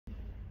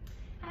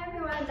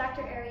everyone,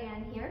 Dr.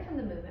 Arianne here from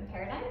the Movement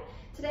Paradigm.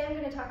 Today I'm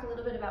going to talk a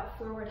little bit about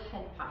forward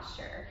head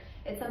posture.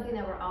 It's something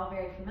that we're all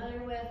very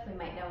familiar with. We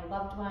might know a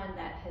loved one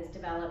that has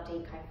developed a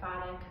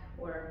kyphotic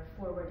or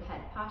forward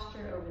head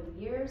posture over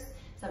the years.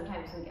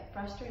 Sometimes we get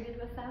frustrated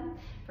with them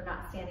for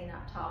not standing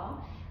up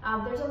tall.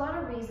 There's a lot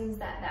of reasons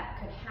that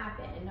could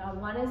happen.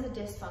 One is a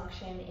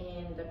dysfunction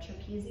in the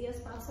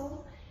trapezius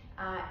muscle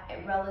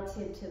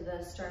relative to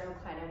the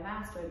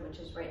sternocleidomastoid, which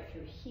is right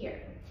through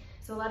here.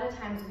 So a lot of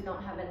times we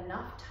don't have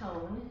enough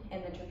tone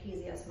in the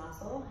trapezius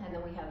muscle, and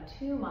then we have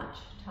too much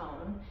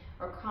tone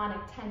or chronic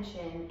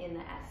tension in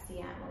the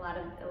SCM. A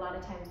lot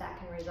of times that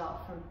can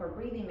result from poor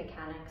breathing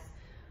mechanics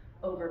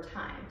over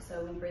time.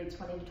 So we breathe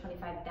 20 to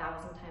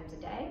 25,000 times a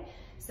day.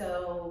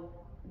 So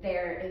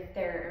if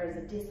there is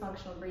a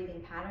dysfunctional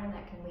breathing pattern,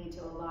 that can lead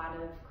to a lot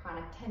of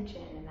chronic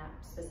tension in that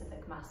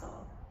specific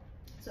muscle.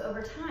 So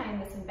over time,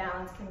 this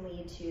imbalance can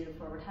lead to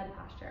forward head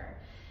posture.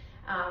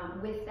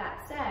 With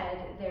that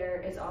said,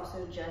 there is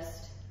also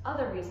just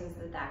other reasons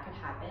that could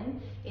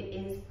happen. It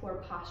is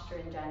poor posture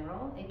in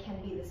general. It can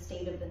be the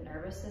state of the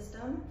nervous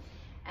system.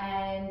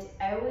 And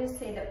I always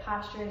say that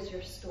posture is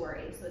your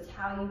story. So it's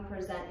how you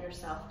present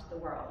yourself to the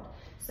world.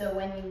 So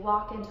when you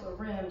walk into a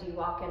room, do you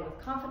walk in with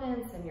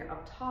confidence and you're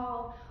up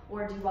tall?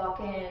 Or do you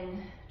walk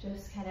in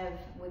just kind of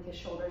with your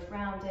shoulders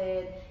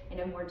rounded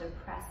in a more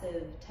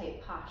depressive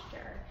type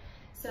posture?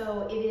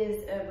 So it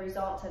is a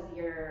result of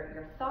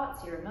your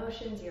thoughts, your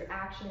emotions, your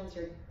actions,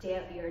 your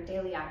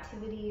daily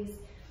activities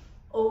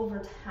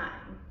over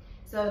time.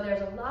 So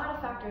there's a lot of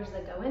factors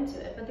that go into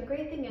it, but the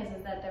great thing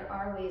is that there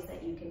are ways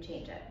that you can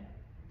change it.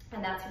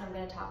 And that's what I'm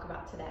going to talk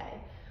about today.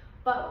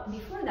 But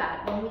before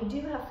that, when we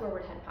do have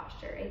forward head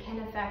posture, it can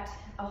affect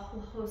a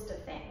whole host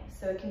of things.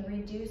 So it can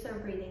reduce our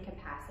breathing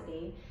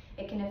capacity.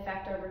 It can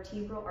affect our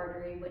vertebral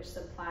artery, which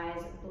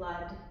supplies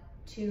blood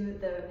to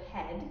the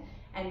head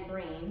and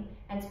brain,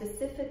 and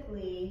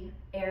specifically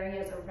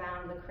areas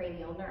around the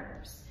cranial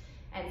nerves,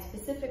 and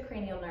specific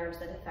cranial nerves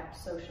that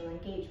affect social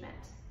engagement.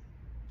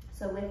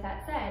 So with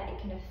that said,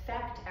 it can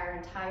affect our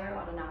entire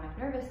autonomic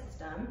nervous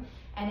system,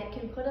 and it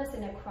can put us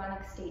in a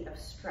chronic state of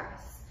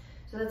stress.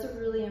 So that's a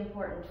really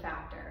important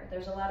factor.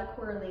 There's a lot of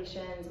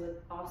correlations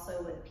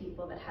also with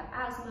people that have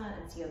asthma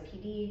and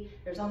COPD.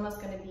 There's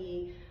almost going to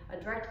be a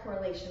direct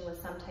correlation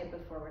with some type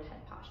of forward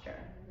head posture.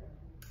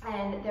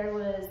 And there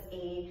was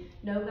a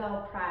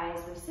Nobel Prize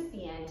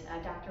recipient,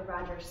 Dr.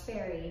 Roger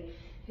Sperry,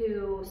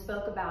 who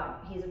spoke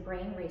about, he's a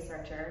brain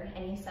researcher,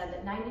 and he said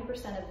that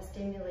 90% of the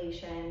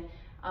stimulation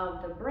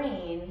of the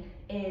brain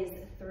is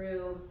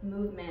through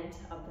movement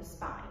of the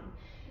spine.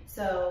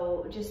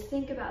 So just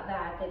think about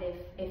that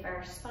if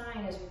our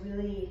spine is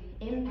really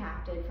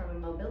impacted from a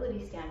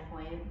mobility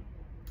standpoint,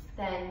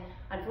 then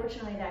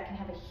unfortunately that can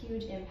have a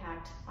huge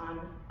impact on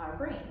our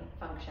brain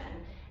function.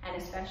 And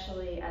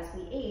especially as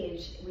we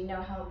age, we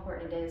know how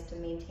important it is to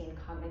maintain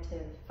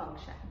cognitive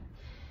function.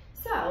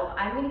 So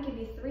I'm going to give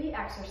you 3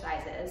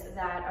 exercises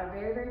that are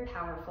very, very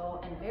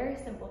powerful and very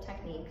simple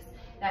techniques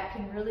that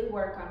can really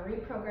work on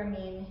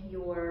reprogramming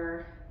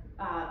your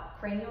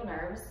cranial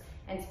nerves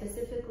and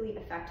specifically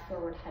affect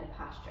forward head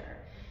posture.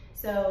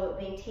 So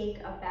they take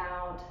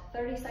about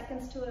 30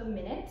 seconds to a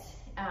minute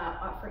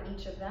for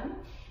each of them.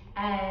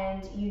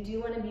 And you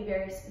do want to be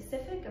very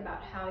specific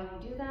about how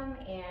you do them,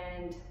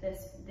 and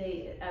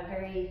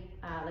very,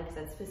 like I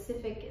said,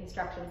 specific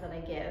instructions that I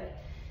give.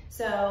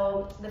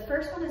 So the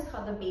first one is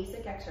called the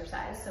basic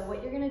exercise. So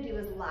what you're going to do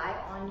is lie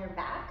on your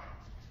back,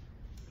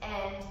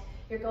 and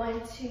you're going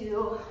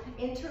to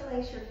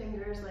interlace your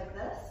fingers like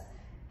this,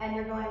 and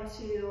you're going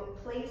to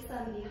place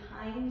them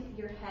behind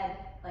your head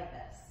like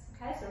this.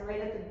 Okay, so right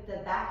at the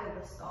back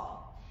of the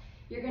skull.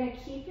 You're going to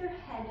keep your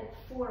head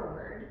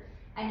forward,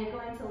 and you're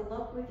going to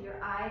look with your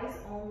eyes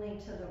only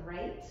to the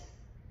right,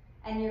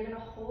 and you're going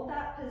to hold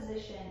that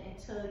position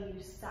until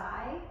you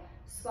sigh,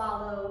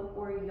 swallow,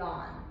 or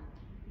yawn.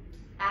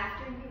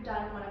 After you've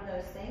done one of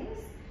those things,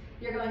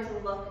 you're going to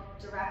look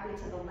directly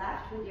to the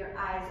left with your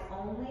eyes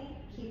only,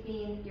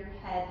 keeping your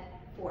head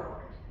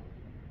forward.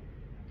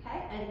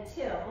 Okay,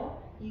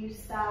 until you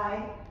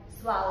sigh,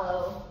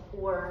 swallow,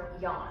 or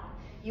yawn.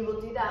 You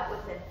will do that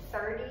within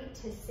 30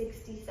 to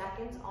 60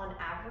 seconds on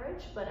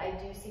average, but I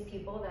do see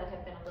people that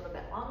have been a little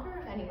bit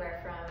longer,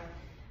 anywhere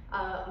from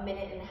a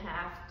minute and a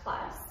half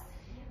plus.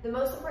 The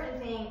most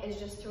important thing is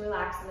just to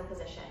relax in the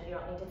position. You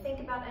don't need to think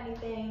about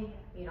anything,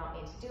 you don't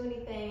need to do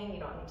anything, you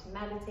don't need to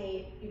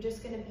meditate, you're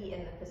just going to be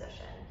in the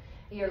position.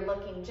 You're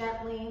looking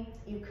gently.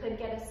 You could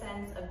get a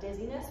sense of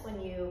dizziness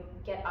when you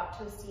get up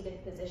to a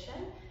seated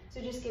position,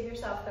 so just give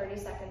yourself 30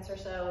 seconds or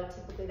so, and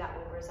typically that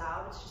will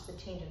resolve. It's just a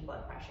change in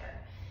blood pressure.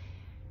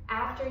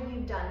 After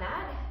you've done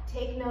that,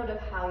 take note of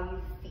how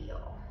you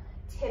feel.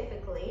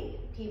 Typically,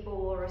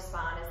 people will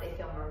respond as they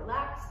feel more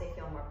relaxed, they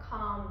feel more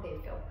calm, they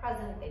feel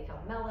present, they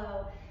feel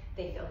mellow,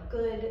 they feel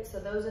good.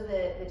 So those are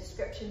the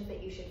descriptions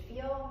that you should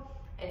feel.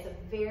 It's a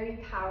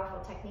very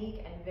powerful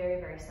technique and very,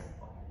 very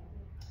simple.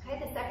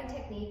 Okay, the second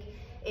technique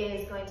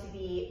is going to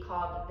be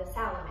called the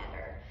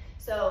Salamander.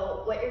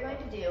 So what you're going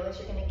to do is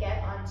you're going to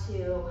get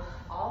onto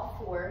all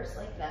fours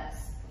like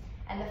this.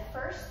 And the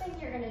first first thing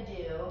you're gonna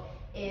do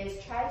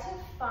is try to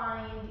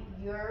find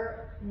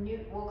your,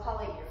 we'll call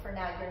it for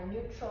now, your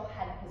neutral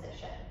head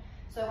position.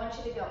 So I want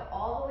you to go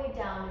all the way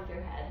down with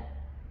your head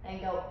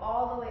and go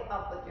all the way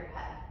up with your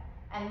head.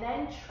 And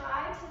then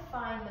try to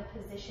find the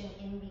position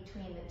in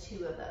between the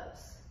two of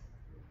those.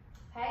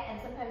 Okay,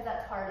 and sometimes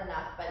that's hard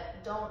enough,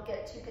 but don't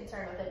get too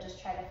concerned with it,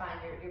 just try to find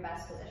your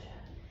best position.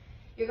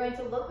 You're going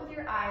to look with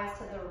your eyes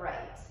to the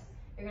right.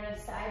 You're going to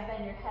side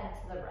bend your head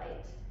to the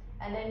right.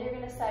 And then you're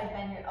going to side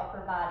bend your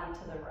upper body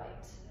to the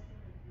right.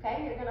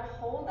 Okay, you're going to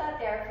hold that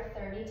there for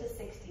 30 to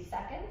 60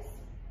 seconds.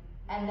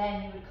 And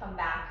then you would come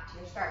back to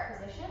your start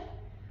position.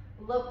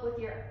 Look with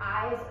your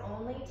eyes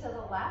only to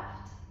the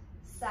left.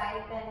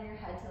 Side bend your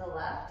head to the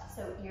left,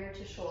 so ear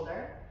to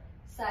shoulder.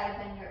 Side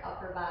bend your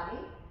upper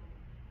body.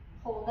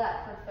 Hold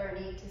that for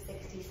 30 to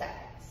 60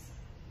 seconds.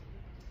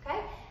 Okay,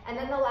 and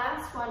then the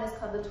last one is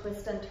called the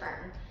twist and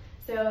turn.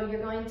 So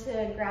you're going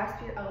to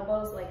grasp your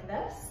elbows like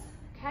this.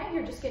 Okay,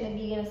 you're just going to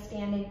be in a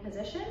standing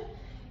position.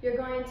 You're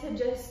going to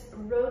just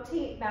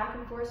rotate back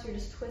and forth. So you're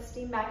just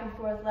twisting back and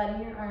forth,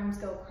 letting your arms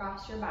go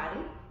across your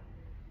body.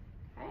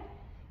 Okay,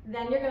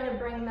 then you're going to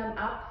bring them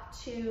up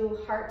to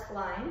heart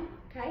line.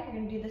 Okay, you're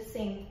going to do the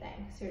same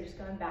thing. So you're just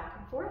going back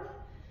and forth.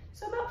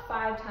 So about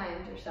 5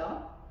 times or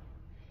so.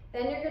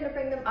 Then you're going to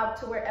bring them up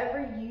to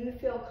wherever you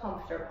feel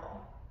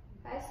comfortable.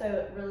 Okay,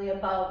 so really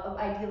above,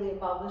 ideally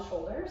above the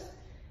shoulders,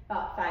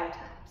 about 5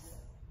 times.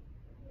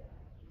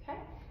 Okay,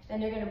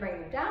 then you're going to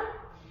bring them down.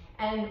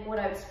 And what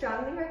I would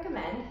strongly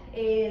recommend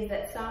is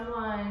that if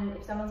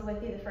someone's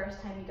with you the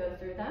first time you go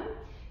through them,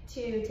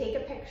 to take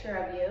a picture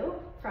of you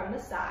from the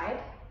side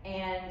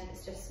and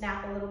just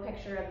snap a little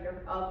picture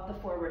of the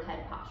forward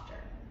head posture.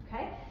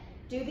 Okay,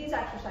 do these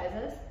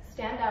exercises,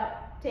 stand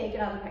up, take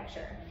another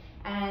picture.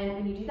 And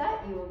when you do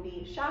that, you will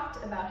be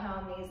shocked about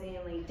how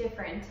amazingly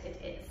different it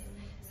is.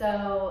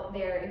 So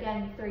they're,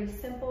 again, 3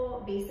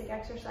 simple, basic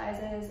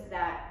exercises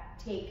that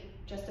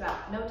take just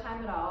about no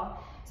time at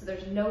all. So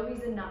there's no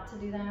reason not to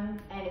do them,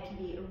 and it can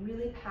be a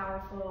really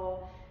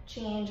powerful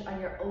change on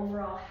your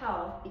overall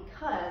health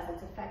because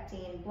it's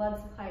affecting blood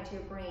supply to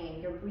your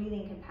brain, your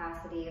breathing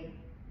capacity,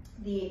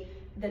 the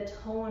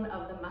tone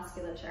of the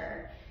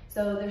musculature.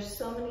 So there's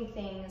so many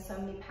things, so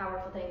many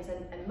powerful things,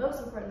 and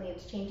most importantly,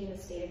 it's changing the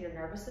state of your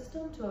nervous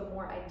system to a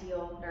more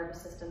ideal nervous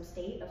system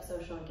state of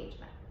social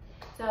engagement.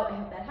 So I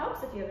hope that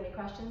helps. If you have any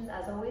questions,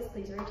 as always,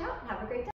 please reach out. Have a great day.